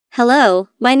Hello,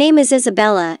 my name is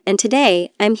Isabella, and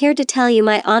today I'm here to tell you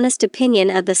my honest opinion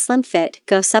of the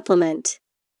Slimfitgo supplement.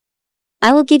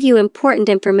 I will give you important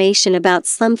information about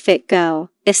Slimfitgo,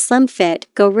 if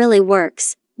Slimfitgo really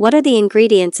works, what are the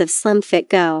ingredients of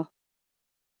Slimfitgo.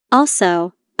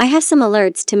 Also, I have some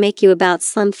alerts to make you about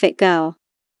Slimfitgo.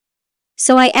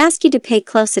 So I ask you to pay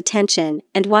close attention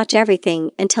and watch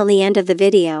everything until the end of the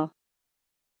video.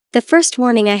 The first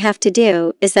warning I have to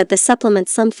do is that the supplement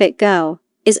Slimfitgo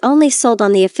is only sold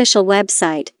on the official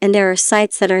website, and there are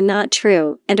sites that are not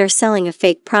true and are selling a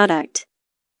fake product.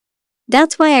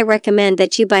 That's why I recommend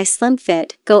that you buy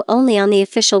Slimfitgo only on the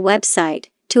official website,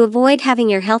 to avoid having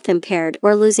your health impaired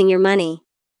or losing your money.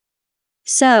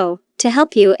 So, to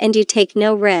help you and you take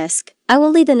no risk, I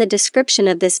will leave in the description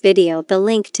of this video the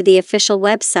link to the official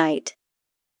website.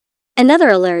 Another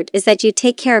alert is that you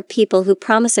take care of people who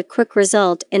promise a quick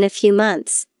result in a few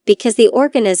months, because the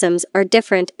organisms are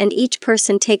different and each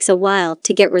person takes a while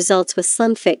to get results with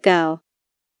Slimfitgo.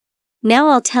 Now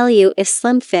I'll tell you if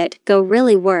Slimfitgo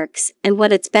really works and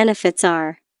what its benefits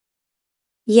are.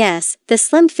 Yes, the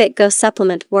Slimfitgo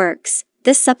supplement works.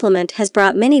 This supplement has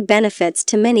brought many benefits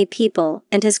to many people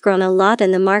and has grown a lot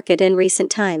in the market in recent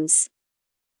times.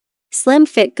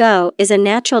 Slimfitgo is a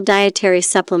natural dietary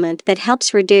supplement that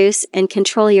helps reduce and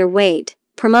control your weight,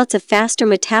 promotes a faster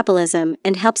metabolism,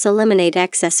 and helps eliminate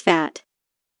excess fat.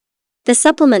 The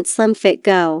supplement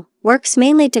Slimfitgo works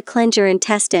mainly to cleanse your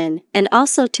intestine and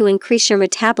also to increase your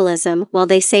metabolism, while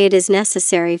they say it is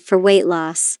necessary for weight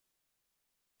loss.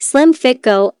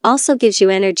 Slimfitgo also gives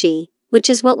you energy, which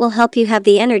is what will help you have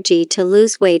the energy to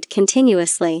lose weight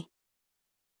continuously.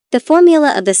 The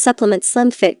formula of the supplement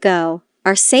Slimfitgo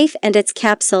are safe, and its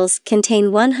capsules contain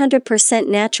 100%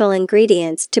 natural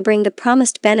ingredients to bring the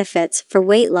promised benefits for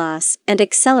weight loss and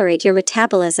accelerate your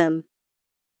metabolism.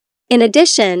 In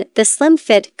addition, the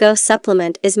Slimfitgo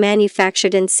supplement is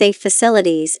manufactured in safe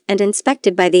facilities and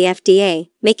inspected by the FDA,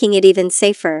 making it even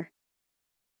safer.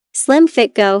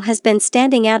 Slimfitgo has been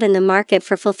standing out in the market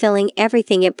for fulfilling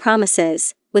everything it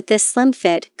promises. With this,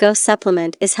 Slimfitgo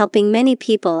supplement is helping many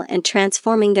people and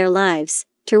transforming their lives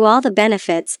through all the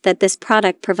benefits that this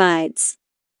product provides.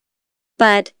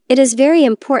 But it is very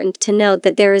important to note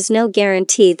that there is no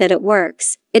guarantee that it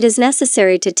works. It is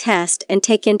necessary to test and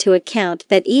take into account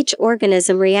that each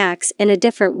organism reacts in a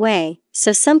different way,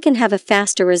 so some can have a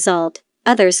faster result,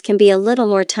 others can be a little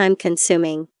more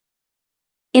time-consuming.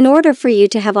 In order for you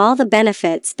to have all the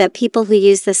benefits that people who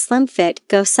use the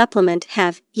Slimfitgo supplement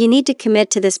have, you need to commit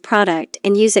to this product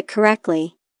and use it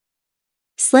correctly.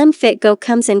 Slimfitgo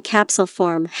comes in capsule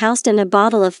form, housed in a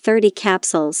bottle of 30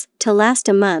 capsules, to last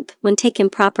a month when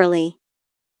taken properly.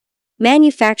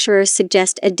 Manufacturers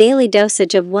suggest a daily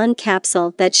dosage of 1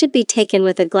 capsule that should be taken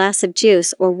with a glass of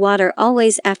juice or water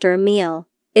always after a meal.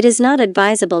 It is not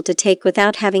advisable to take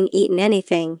without having eaten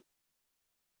anything.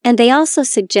 And they also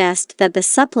suggest that the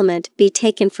supplement be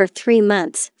taken for 3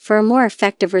 months for a more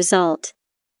effective result.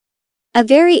 A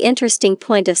very interesting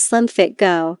point of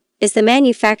Slimfitgo is the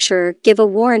manufacturer give a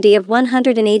warranty of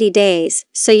 180 days,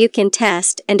 so you can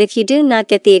test, and if you do not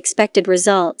get the expected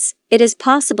results, it is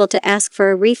possible to ask for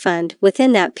a refund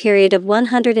within that period of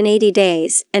 180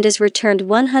 days and is returned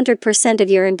 100%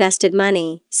 of your invested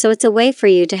money, so it's a way for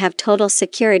you to have total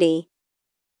security.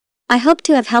 I hope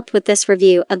to have helped with this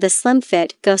review of the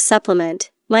Slimfitgo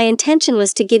supplement. My intention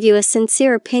was to give you a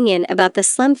sincere opinion about the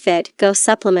Slimfitgo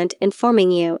supplement,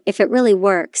 informing you if it really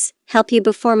works, help you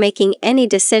before making any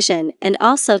decision, and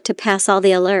also to pass all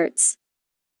the alerts.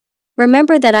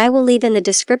 Remember that I will leave in the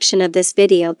description of this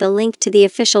video the link to the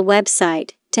official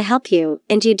website to help you,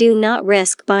 and you do not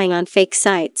risk buying on fake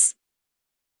sites.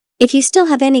 If you still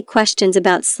have any questions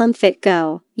about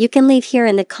Slimfitgo, you can leave here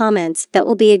in the comments. That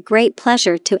will be a great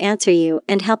pleasure to answer you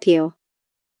and help you.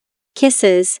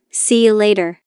 Kisses, see you later.